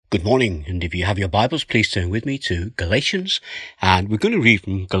Good morning, and if you have your Bibles, please turn with me to Galatians, and we're going to read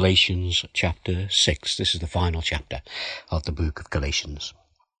from Galatians chapter 6. This is the final chapter of the book of Galatians.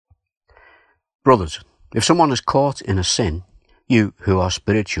 Brothers, if someone is caught in a sin, you who are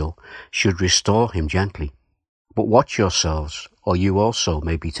spiritual should restore him gently. But watch yourselves, or you also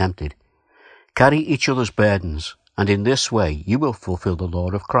may be tempted. Carry each other's burdens, and in this way you will fulfill the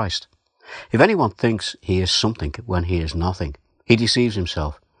law of Christ. If anyone thinks he is something when he is nothing, he deceives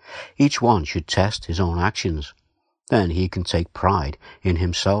himself. Each one should test his own actions. Then he can take pride in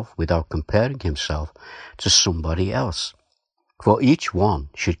himself without comparing himself to somebody else. For each one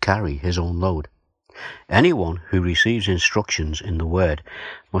should carry his own load. Anyone who receives instructions in the word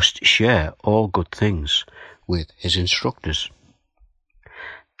must share all good things with his instructors.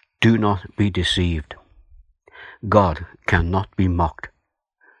 Do not be deceived. God cannot be mocked.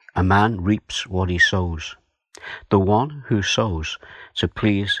 A man reaps what he sows. The one who sows to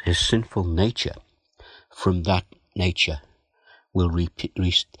please his sinful nature, from that nature will reap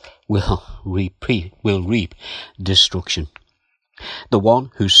destruction. The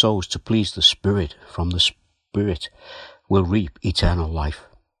one who sows to please the Spirit, from the Spirit will reap eternal life.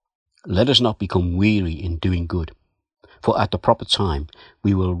 Let us not become weary in doing good, for at the proper time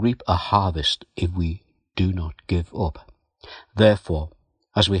we will reap a harvest if we do not give up. Therefore,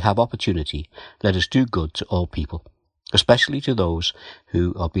 as we have opportunity, let us do good to all people, especially to those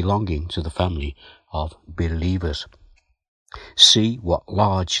who are belonging to the family of believers. See what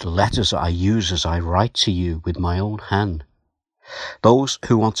large letters I use as I write to you with my own hand. Those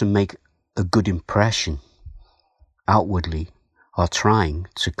who want to make a good impression outwardly are trying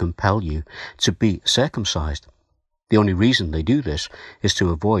to compel you to be circumcised. The only reason they do this is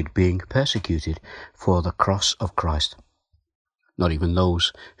to avoid being persecuted for the cross of Christ. Not even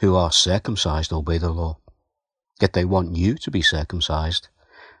those who are circumcised obey the law. Yet they want you to be circumcised,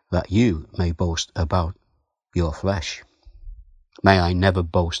 that you may boast about your flesh. May I never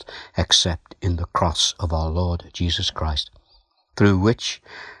boast except in the cross of our Lord Jesus Christ, through which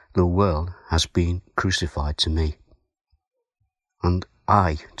the world has been crucified to me, and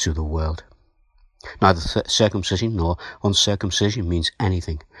I to the world. Neither circumcision nor uncircumcision means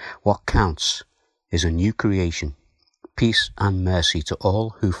anything. What counts is a new creation, peace and mercy to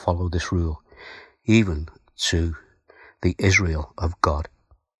all who follow this rule, even to the Israel of God.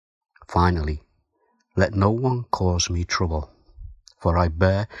 Finally, let no one cause me trouble, for I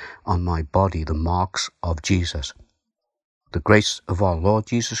bear on my body the marks of Jesus. The grace of our Lord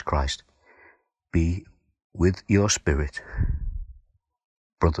Jesus Christ be with your spirit,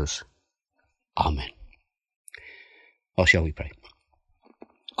 brothers. Amen. Or shall we pray?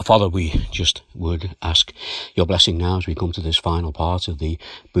 Father, we just would ask your blessing now as we come to this final part of the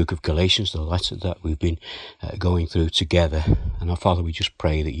book of Galatians, the letter that we've been going through together. And our Father, we just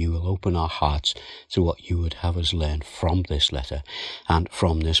pray that you will open our hearts to what you would have us learn from this letter and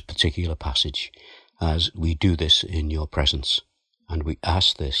from this particular passage as we do this in your presence. And we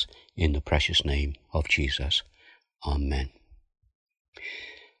ask this in the precious name of Jesus. Amen.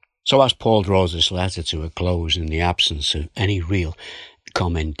 So as Paul draws this letter to a close in the absence of any real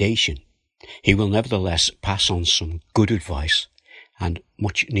commendation, he will nevertheless pass on some good advice and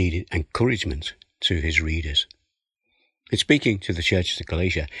much needed encouragement to his readers. In speaking to the churches of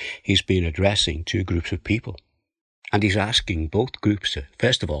Galatia, he's been addressing two groups of people, and he's asking both groups to,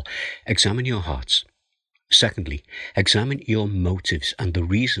 first of all, examine your hearts. Secondly, examine your motives and the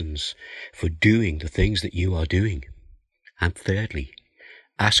reasons for doing the things that you are doing. And thirdly,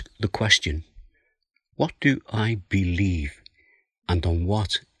 ask the question, what do I believe? And on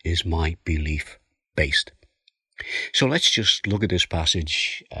what is my belief based? So let's just look at this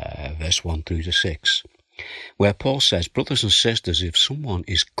passage, verse 1 through to 6, where Paul says, brothers and sisters, if someone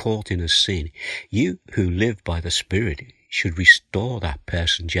is caught in a sin, you who live by the Spirit should restore that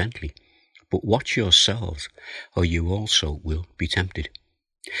person gently. But watch yourselves, or you also will be tempted.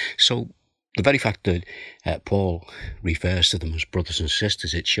 So the very fact that Paul refers to them as brothers and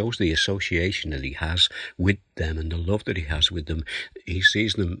sisters, it shows the association that he has with them and the love that he has with them. He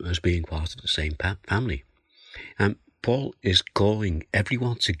sees them as being part of the same family. And Paul is calling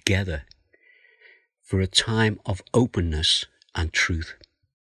everyone together for a time of openness and truth.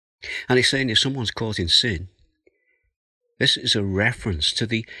 And he's saying if someone's caught in sin, this is a reference to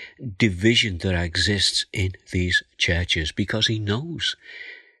the division that exists in these churches, because he knows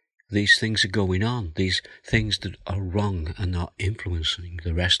these things are going on, these things that are wrong and are influencing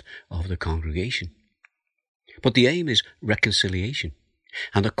the rest of the congregation. But the aim is reconciliation,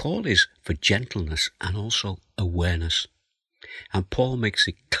 and the call is for gentleness and also awareness. And Paul makes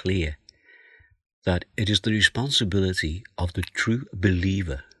it clear that it is the responsibility of the true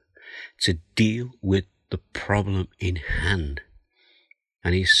believer to deal with the problem in hand.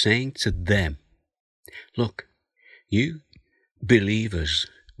 And he's saying to them, look, you believers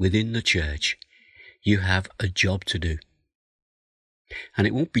within the church, you have a job to do. And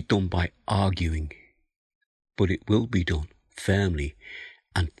it won't be done by arguing, but it will be done firmly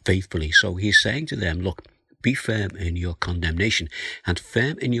and faithfully. So he's saying to them, look, be firm in your condemnation and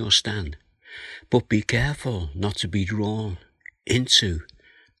firm in your stand, but be careful not to be drawn into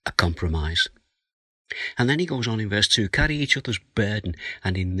a compromise. And then he goes on in verse 2, carry each other's burden,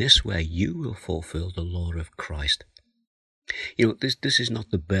 and in this way you will fulfill the law of Christ. You know, this is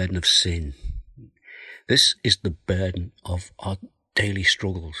not the burden of sin. This is the burden of our daily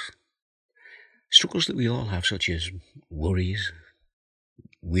struggles. Struggles that we all have, such as worries,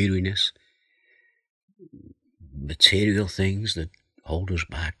 weariness, material things that hold us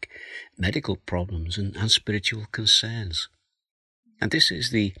back, medical problems and spiritual concerns. And this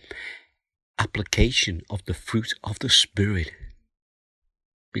is the application of the fruit of the Spirit.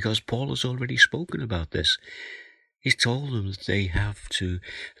 Because Paul has already spoken about this. He's told them that they have to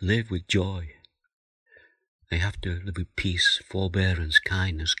live with joy. They have to live with peace, forbearance,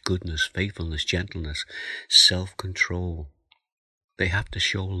 kindness, goodness, faithfulness, gentleness, self-control. They have to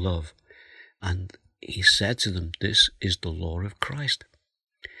show love. And he said to them, this is the law of Christ.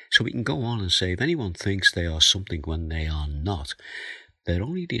 So we can go on and say, if anyone thinks they are something when they are not, they're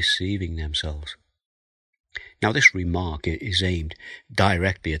only deceiving themselves. Now this remark is aimed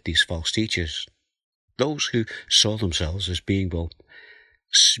directly at these false teachers, those who saw themselves as being both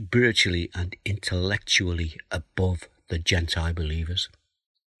spiritually and intellectually above the Gentile believers.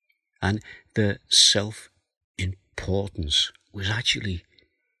 And the self-importance was actually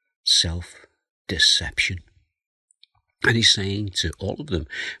self-deception. And he's saying to all of them,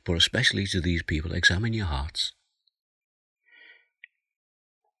 but especially to these people, examine your hearts.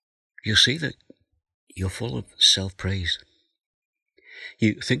 You'll see that you're full of self-praise.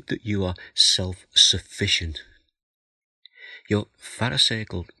 You think that you are self-sufficient. Your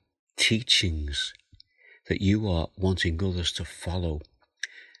Pharisaical teachings that you are wanting others to follow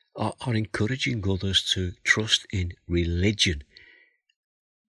are encouraging others to trust in religion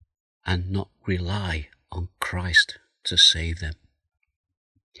and not rely on Christ to save them.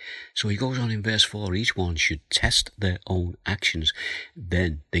 So he goes on in verse 4, each one should test their own actions.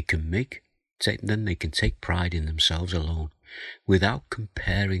 Then they can take pride in themselves alone without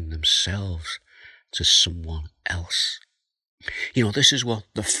comparing themselves to someone else. You know, this is what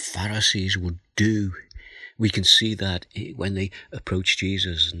the Pharisees would do. We can see that when they approached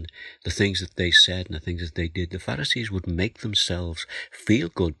Jesus and the things that they said and the things that they did, the Pharisees would make themselves feel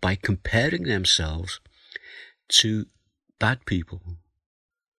good by comparing themselves to bad people.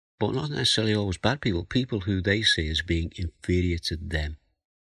 But not necessarily always bad people, people who they see as being inferior to them.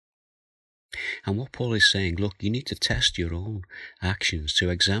 And what Paul is saying, look, you need to test your own actions, to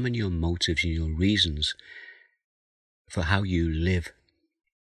examine your motives and your reasons for how you live,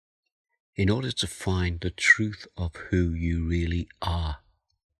 in order to find the truth of who you really are.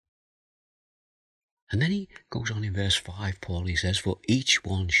 And then he goes on in verse 5, Paul, he says, for each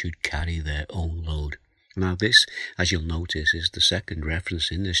one should carry their own load. Now this, as you'll notice, is the second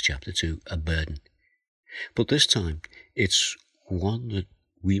reference in this chapter to a burden. But this time, it's one that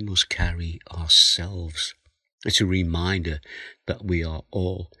we must carry ourselves. It's a reminder that we are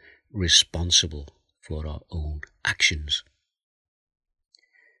all responsible for our own actions.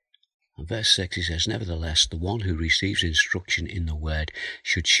 And verse 6, he says, nevertheless, the one who receives instruction in the word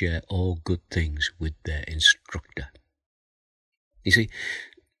should share all good things with their instructor. You see,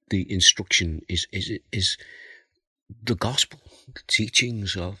 the instruction is the gospel, the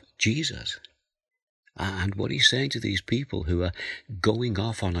teachings of Jesus. And what he's saying to these people who are going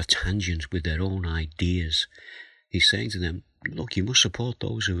off on a tangent with their own ideas, he's saying to them, look, you must support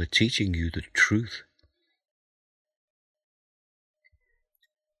those who are teaching you the truth.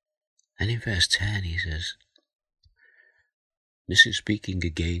 And in verse 10 he says, this is speaking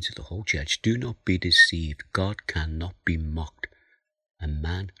again to the whole church, do not be deceived, God cannot be mocked. A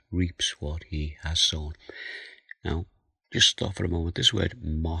man reaps what he has sown. Now, just stop for a moment. This word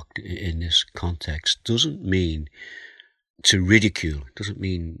mocked in this context doesn't mean to ridicule. It doesn't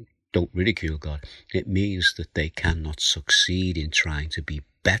mean don't ridicule God. It means that they cannot succeed in trying to be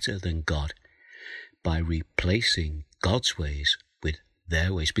better than God by replacing God's ways with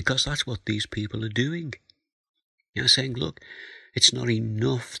their ways, because that's what these people are doing. You're saying, look, it's not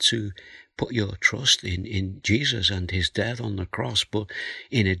enough to put your trust in Jesus and his death on the cross, but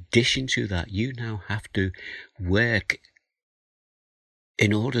in addition to that, you now have to work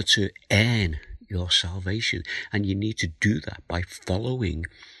in order to earn your salvation. And you need to do that by following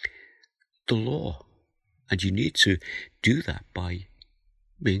the law. And you need to do that by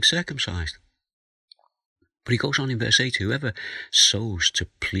being circumcised. But he goes on in verse 8, whoever sows to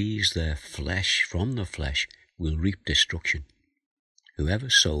please their flesh from the flesh will reap destruction. Whoever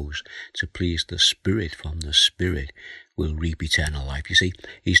sows to please the Spirit from the Spirit will reap eternal life. You see,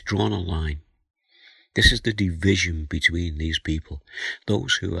 he's drawn a line. This is the division between these people.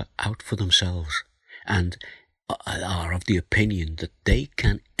 Those who are out for themselves and are of the opinion that they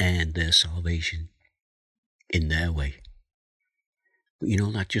can earn their salvation in their way. But you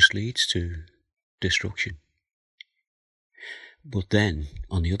know, that just leads to destruction. But then,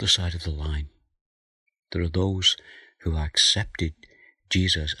 on the other side of the line, there are those who accepted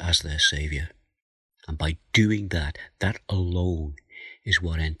Jesus as their Saviour. And by doing that, that alone is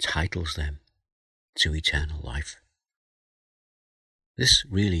what entitles them to eternal life. This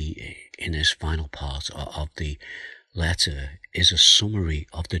really, in this final part of the letter, is a summary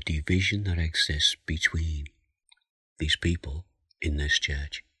of the division that exists between these people in this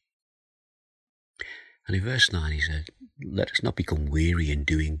church. And in verse 9 he said, let us not become weary in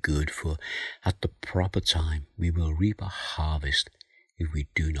doing good, for at the proper time we will reap a harvest if we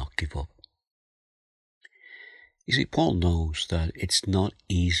do not give up. You see, Paul knows that it's not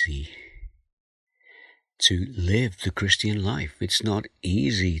easy to live the Christian life. It's not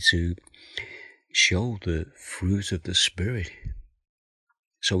easy to show the fruit of the Spirit.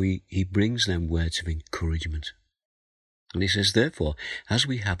 So he brings them words of encouragement. And he says, therefore, as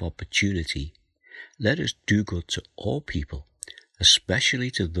we have opportunity, let us do good to all people, especially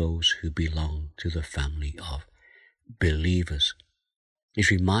to those who belong to the family of believers.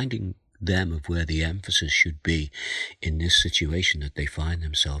 He's reminding them of where the emphasis should be in this situation that they find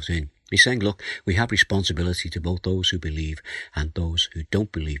themselves in. He's saying, look, we have responsibility to both those who believe and those who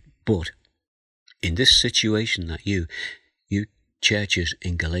don't believe. But in this situation that you churches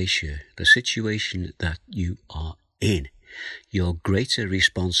in Galatia, the situation that you are in, your greater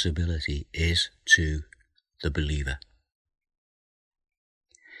responsibility is to the believer.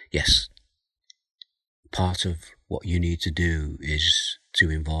 Yes, part of what you need to do is to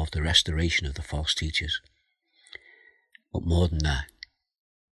involve the restoration of the false teachers. But more than that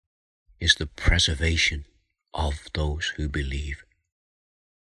is the preservation of those who believe.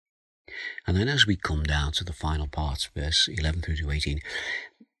 And then as we come down to the final parts, verse 11 through to 18,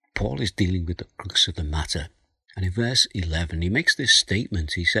 Paul is dealing with the crux of the matter. And in verse 11, he makes this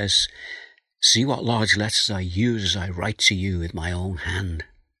statement. He says, see what large letters I use as I write to you with my own hand.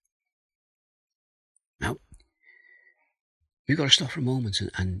 Now, we've got to stop for a moment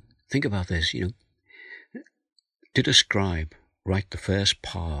and think about this. You know, did a scribe write the first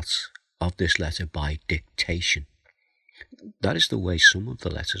parts of this letter by dictation? That is the way some of the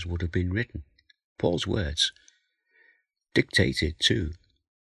letters would have been written. Paul's words dictated to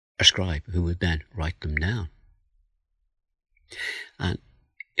a scribe who would then write them down. And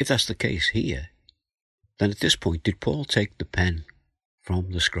if that's the case here, then at this point, did Paul take the pen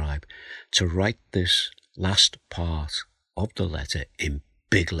from the scribe to write this last part of the letter in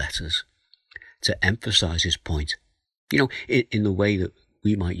big letters to emphasize his point? You know, in the way that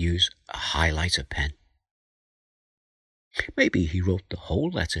we might use a highlighter pen. Maybe he wrote the whole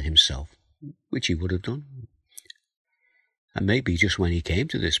letter himself, which he would have done. And maybe just when he came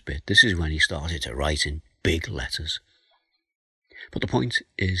to this bit, this is when he started to write in big letters. But the point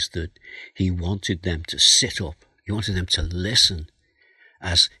is that he wanted them to sit up. He wanted them to listen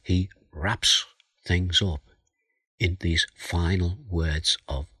as he wraps things up in these final words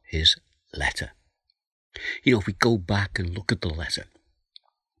of his letter. You know, if we go back and look at the letter,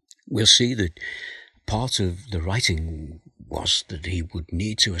 we'll see that part of the writing was that he would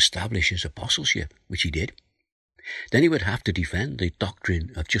need to establish his apostleship, which he did. Then he would have to defend the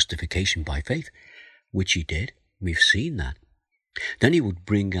doctrine of justification by faith, which he did. We've seen that. Then he would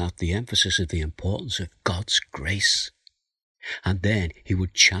bring out the emphasis of the importance of God's grace. And then he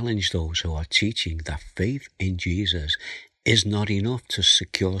would challenge those who are teaching that faith in Jesus is not enough to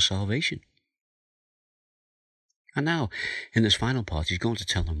secure salvation. And now, in this final part, he's going to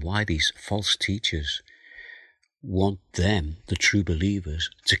tell them why these false teachers want them, the true believers,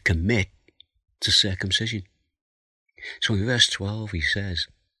 to commit to circumcision. So in verse 12 he says,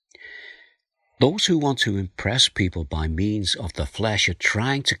 those who want to impress people by means of the flesh are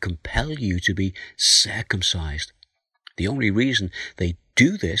trying to compel you to be circumcised. The only reason they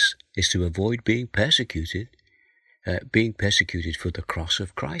do this is to avoid being persecuted for the cross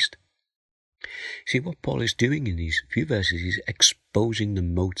of Christ. See, what Paul is doing in these few verses is exposing the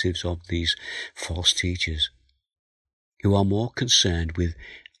motives of these false teachers who are more concerned with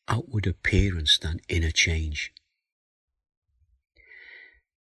outward appearance than inner change.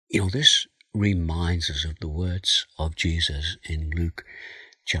 You know, this reminds us of the words of Jesus in Luke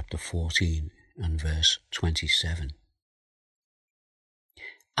chapter 14 and verse 27.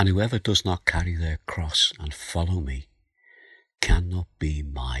 And whoever does not carry their cross and follow me cannot be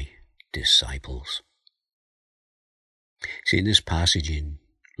my disciples. See, in this passage in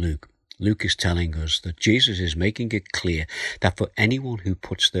Luke is telling us that Jesus is making it clear that for anyone who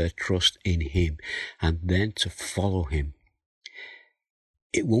puts their trust in him and then to follow him,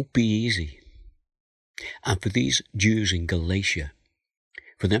 it won't be easy. And for these Jews in Galatia,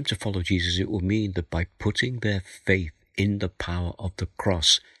 for them to follow Jesus, it will mean that by putting their faith in the power of the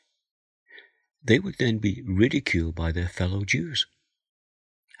cross, they would then be ridiculed by their fellow Jews.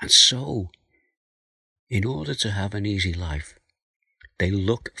 And so, in order to have an easy life, they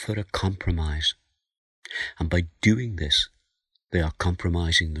look for a compromise. And by doing this, they are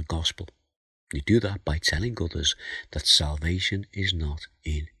compromising the gospel. They do that by telling others that salvation is not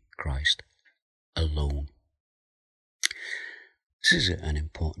in Christ alone. This is an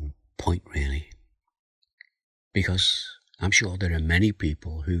important point, really, because I'm sure there are many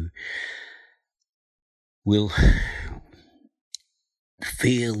people who will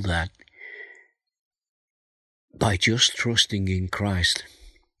feel that by just trusting in Christ,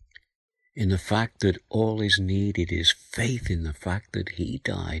 in the fact that all is needed is faith in the fact that he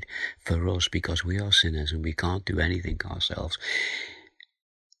died for us because we are sinners and we can't do anything ourselves.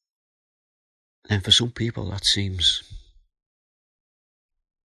 And for some people that seems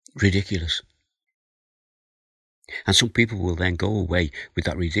ridiculous. And some people will then go away with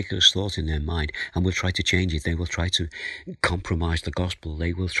that ridiculous thought in their mind and will try to change it. They will try to compromise the gospel.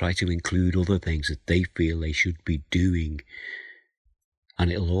 They will try to include other things that they feel they should be doing.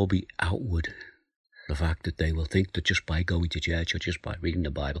 And it'll all be outward. The fact that they will think that just by going to church or just by reading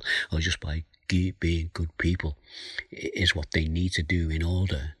the Bible or just by being good people is what they need to do in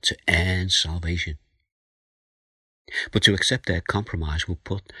order to earn salvation. But to accept their compromise will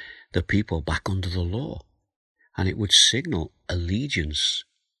put the people back under the law. And it would signal allegiance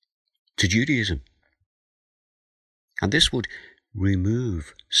to Judaism. And this would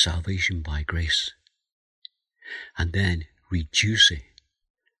remove salvation by grace and then reduce it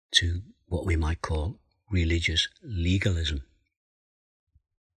to what we might call religious legalism.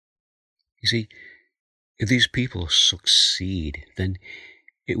 You see, if these people succeed, then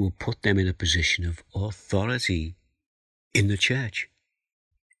it will put them in a position of authority in the church.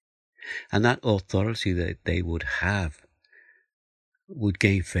 And that authority that they would have would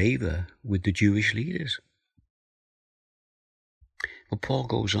gain favour with the Jewish leaders. But Paul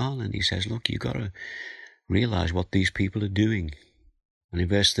goes on and he says, look, you've got to realise what these people are doing. And in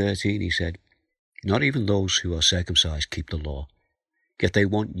verse 13 he said, not even those who are circumcised keep the law, yet they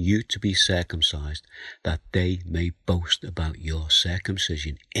want you to be circumcised, that they may boast about your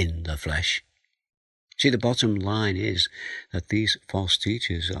circumcision in the flesh. See, the bottom line is that these false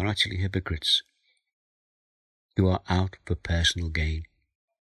teachers are actually hypocrites who are out for personal gain.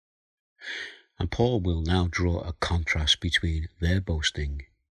 And Paul will now draw a contrast between their boasting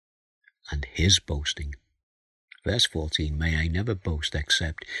and his boasting. Verse 14, may I never boast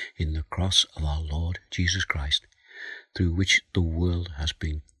except in the cross of our Lord Jesus Christ, through which the world has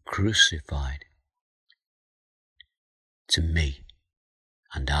been crucified to me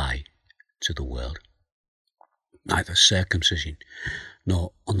and I to the world. Neither circumcision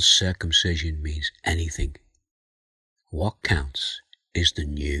nor uncircumcision means anything. What counts is the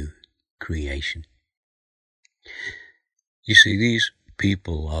new creation. You see, these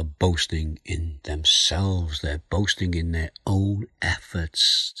people are boasting in themselves. They're boasting in their own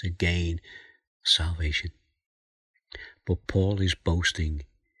efforts to gain salvation. But Paul is boasting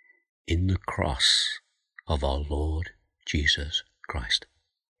in the cross of our Lord Jesus Christ.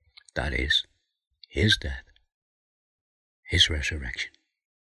 That is, his death, his resurrection,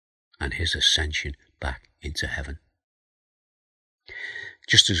 and his ascension back into heaven.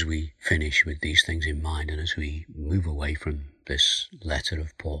 Just as we finish with these things in mind and as we move away from this letter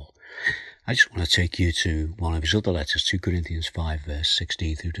of Paul, I just want to take you to one of his other letters, 2 Corinthians 5, verse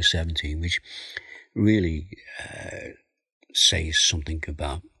 16 through to 17, which really says something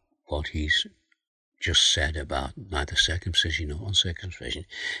about what he's just said about neither circumcision nor uncircumcision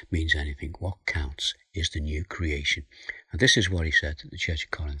means anything. What counts is the new creation. And this is what he said to the church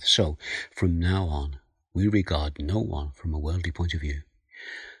of Corinth. So, from now on, we regard no one from a worldly point of view.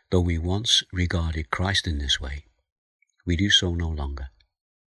 Though we once regarded Christ in this way, we do so no longer.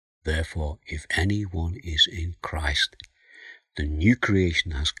 Therefore, if anyone is in Christ, the new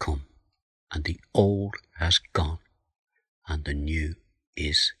creation has come, and the old has gone, and the new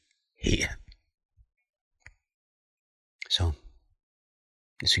is here. So,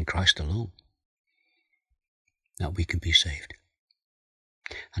 it's in Christ alone that we can be saved.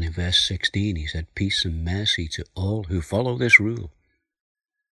 And in verse 16 he said, peace and mercy to all who follow this rule,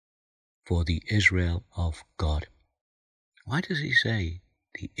 for the Israel of God. Why does he say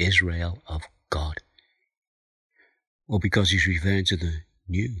the Israel of God? Well, because he's referring to the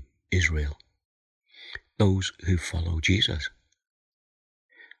new Israel, those who follow Jesus.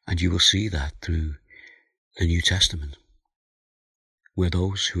 And you will see that through the New Testament, where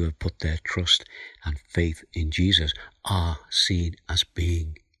those who have put their trust and faith in Jesus are seen as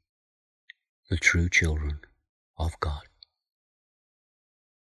being the true children of God.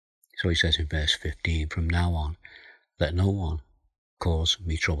 So he says in verse 15, from now on, let no one cause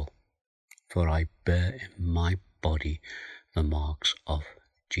me trouble, for I bear in my body the marks of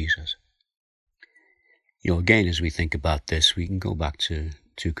Jesus. Again, as we think about this, we can go back to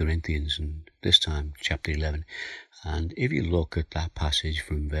 2 Corinthians, and this time chapter 11. And if you look at that passage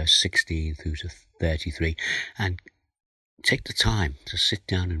from verse 16 through to 33, and take the time to sit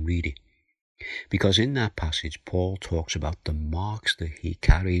down and read it, because in that passage, Paul talks about the marks that he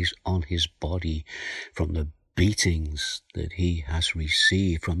carries on his body from the beatings that he has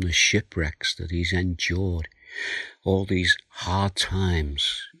received, from the shipwrecks that he's endured, all these hard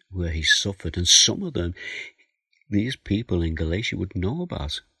times where he suffered. And some of them, these people in Galatia would know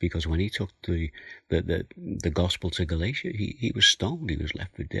about, because when he took the gospel to Galatia, he was stoned, he was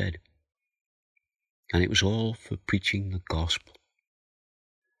left for dead. And it was all for preaching the gospel.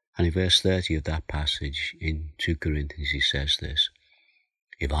 And in verse 30 of that passage in 2 Corinthians, he says this,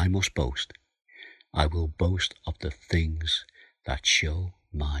 if I must boast, I will boast of the things that show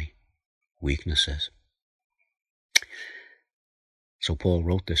my weaknesses. So Paul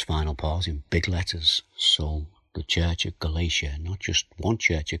wrote this final part in big letters, so the church at Galatia, not just one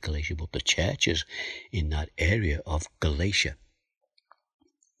church at Galatia, but the churches in that area of Galatia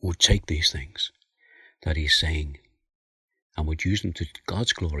would take these things that he's saying and would use them to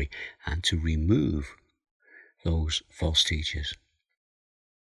God's glory and to remove those false teachers.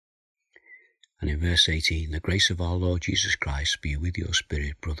 And in verse 18, the grace of our Lord Jesus Christ be with your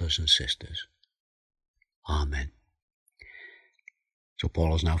spirit, brothers and sisters. Amen. So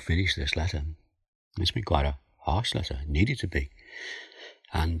Paul has now finished this letter. It's been quite a harsh letter, it needed to be.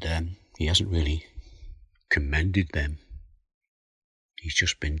 And he hasn't really commended them. He's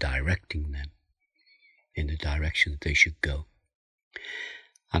just been directing them in the direction that they should go.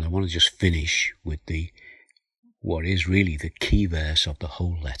 And I want to just finish with what is really the key verse of the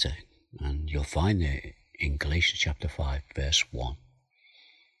whole letter. And you'll find it in Galatians chapter 5, verse 1.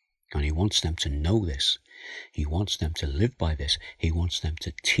 And he wants them to know this. He wants them to live by this. He wants them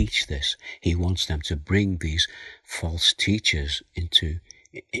to teach this. He wants them to bring these false teachers into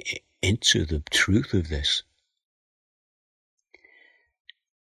the truth of this.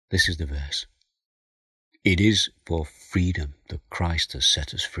 This is the verse. It is for freedom that Christ has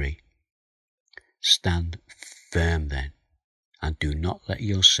set us free. Stand firm then, and do not let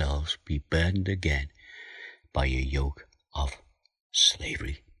yourselves be burdened again by a yoke of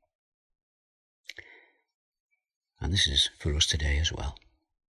slavery. And this is for us today as well.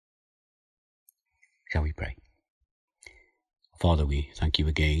 Shall we pray? Father, we thank you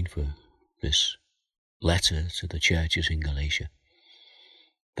again for this letter to the churches in Galatia.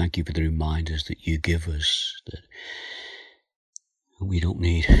 Thank you for the reminders that you give us that we don't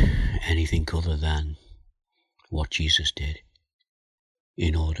need anything other than what Jesus did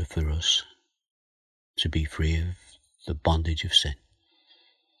in order for us to be free of the bondage of sin.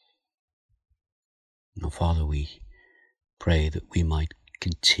 Now, Father, we pray that we might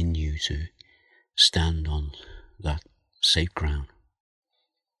continue to stand on that safe ground,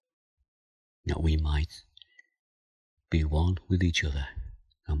 that we might be one with each other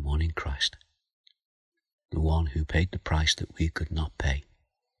and one in Christ, the one who paid the price that we could not pay.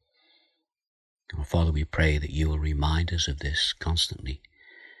 And Father, we pray that you will remind us of this constantly.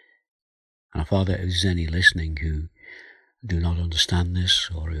 And Father, if there's any listening who do not understand this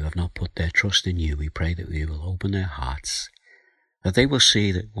or who have not put their trust in you, we pray that you will open their hearts, that they will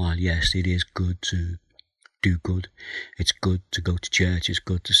see that while yes, it is good to do good, it's good to go to church, it's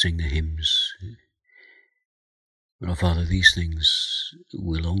good to sing the hymns, but Father, these things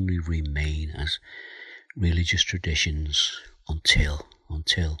will only remain as religious traditions until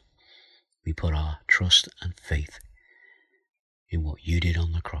we put our trust and faith in what you did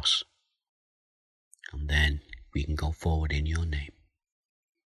on the cross. And then we can go forward in your name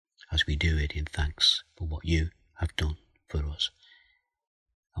as we do it in thanks for what you have done for us.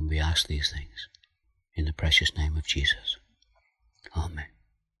 And we ask these things in the precious name of Jesus. Amen.